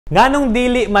Nganong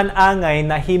dili man angay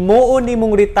na himuon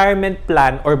nimong retirement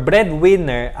plan or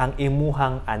breadwinner ang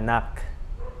imuhang anak,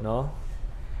 no?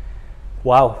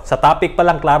 Wow, sa topic pa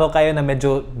lang klaro kayo na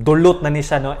medyo dulot na ni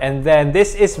siya, no? And then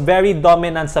this is very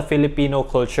dominant sa Filipino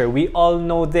culture. We all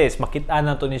know this. Makita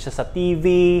na to ni siya sa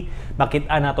TV,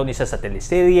 makita na to ni siya sa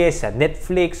teleserye, sa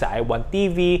Netflix, sa I Want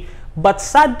TV. But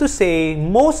sad to say,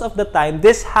 most of the time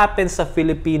this happens sa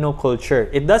Filipino culture.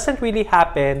 It doesn't really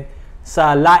happen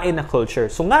sa lain na culture.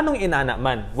 So nganong inana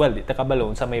man? Well, di ta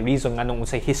kabalon sa may reason nganong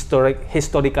sa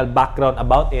historical background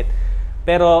about it.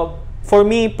 Pero for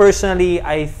me personally,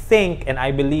 I think and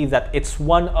I believe that it's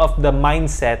one of the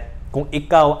mindset kung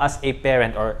ikaw as a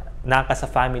parent or naka sa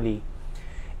family,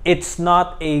 it's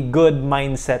not a good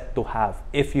mindset to have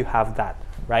if you have that,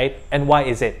 right? And why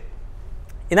is it?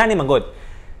 Inani man good.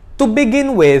 To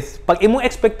begin with, pag imong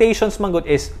expectations man good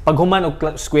is pag human og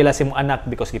eskwela si imong anak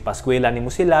because gipaskwela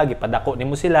nimo sila, gipadako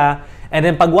nimo sila, and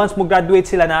then pag once mo graduate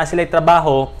sila na sila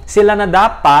trabaho, sila na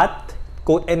dapat,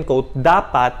 quote and quote,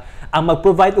 dapat ang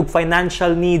mag-provide og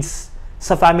financial needs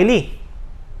sa family.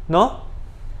 No?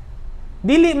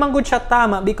 Dili man gud siya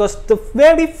tama because the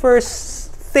very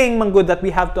first thing man gud that we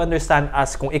have to understand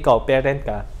as kung ikaw parent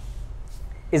ka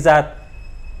is that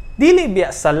dili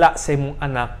biya sala sa imong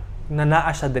anak na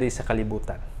naa siya diri sa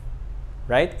kalibutan.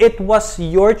 Right? It was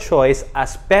your choice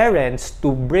as parents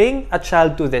to bring a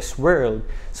child to this world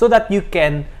so that you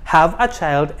can have a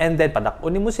child and then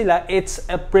padakon nimo sila. It's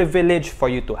a privilege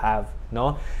for you to have,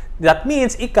 no? That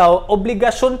means ikaw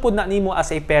obligasyon pud na nimo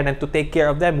as a parent to take care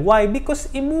of them. Why?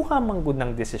 Because imuha man gud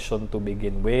ng decision to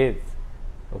begin with.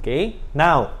 Okay?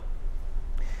 Now,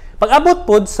 pag-abot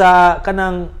pud sa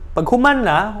kanang paghuman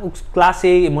na ug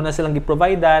klase imo na silang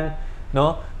gi-providean,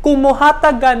 no? Kung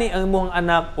mohatag gani ang imong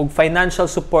anak og financial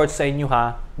support sa inyo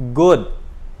ha, good.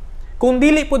 Kung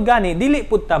dili pud gani, dili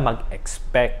pud ta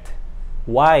mag-expect.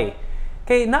 Why?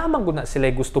 Kay naamang gud na sila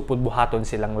gusto pud buhaton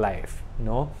silang life,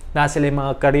 no? Na sila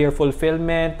mga career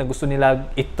fulfillment, na gusto nila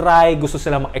i-try, gusto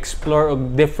sila mag-explore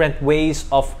og different ways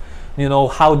of, you know,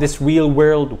 how this real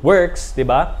world works, di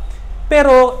ba?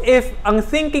 Pero if ang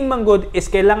thinking man good is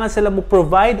kailangan sila mo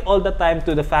provide all the time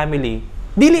to the family,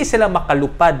 dili sila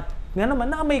makalupad. Nga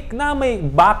naman, na may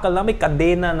bakal, na may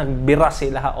kadena, nagbira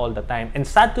sila all the time. And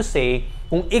sad to say,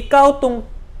 kung ikaw tong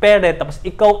parent, tapos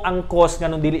ikaw ang cause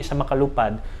nga nung dili siya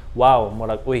makalupad, wow,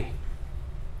 murag, uy.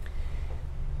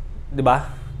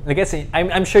 Diba?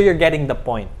 I'm sure you're getting the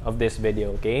point of this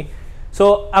video, okay?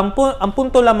 So, ang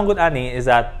punto lamang gud ani is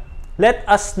that, let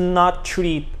us not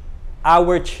treat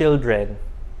our children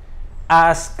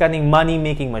as kaning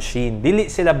money-making machine. Dili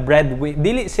sila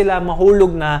dili sila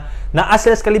mahulog na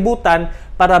naasal sa kalibutan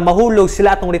para mahulog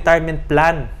sila atong retirement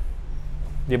plan.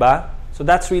 Diba? So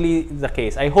that's really the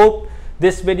case. I hope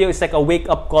this video is like a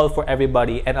wake-up call for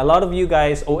everybody. And a lot of you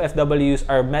guys, OFWs,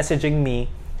 are messaging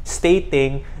me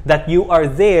stating that you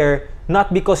are there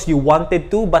not because you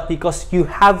wanted to, but because you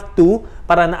have to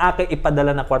para naakay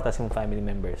ipadala na kwarta sa family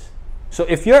members. So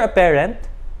if you're a parent,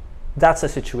 that's the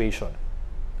situation.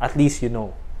 At least you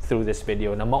know through this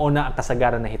video na mauna ang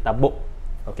kasagaran na hitabo.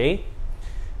 Okay?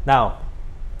 Now,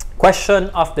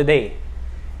 question of the day.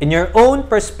 In your own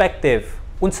perspective,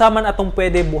 unsa man atong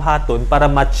pwede buhaton para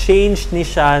ma-change ni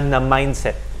siya na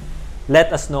mindset?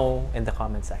 Let us know in the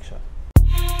comment section.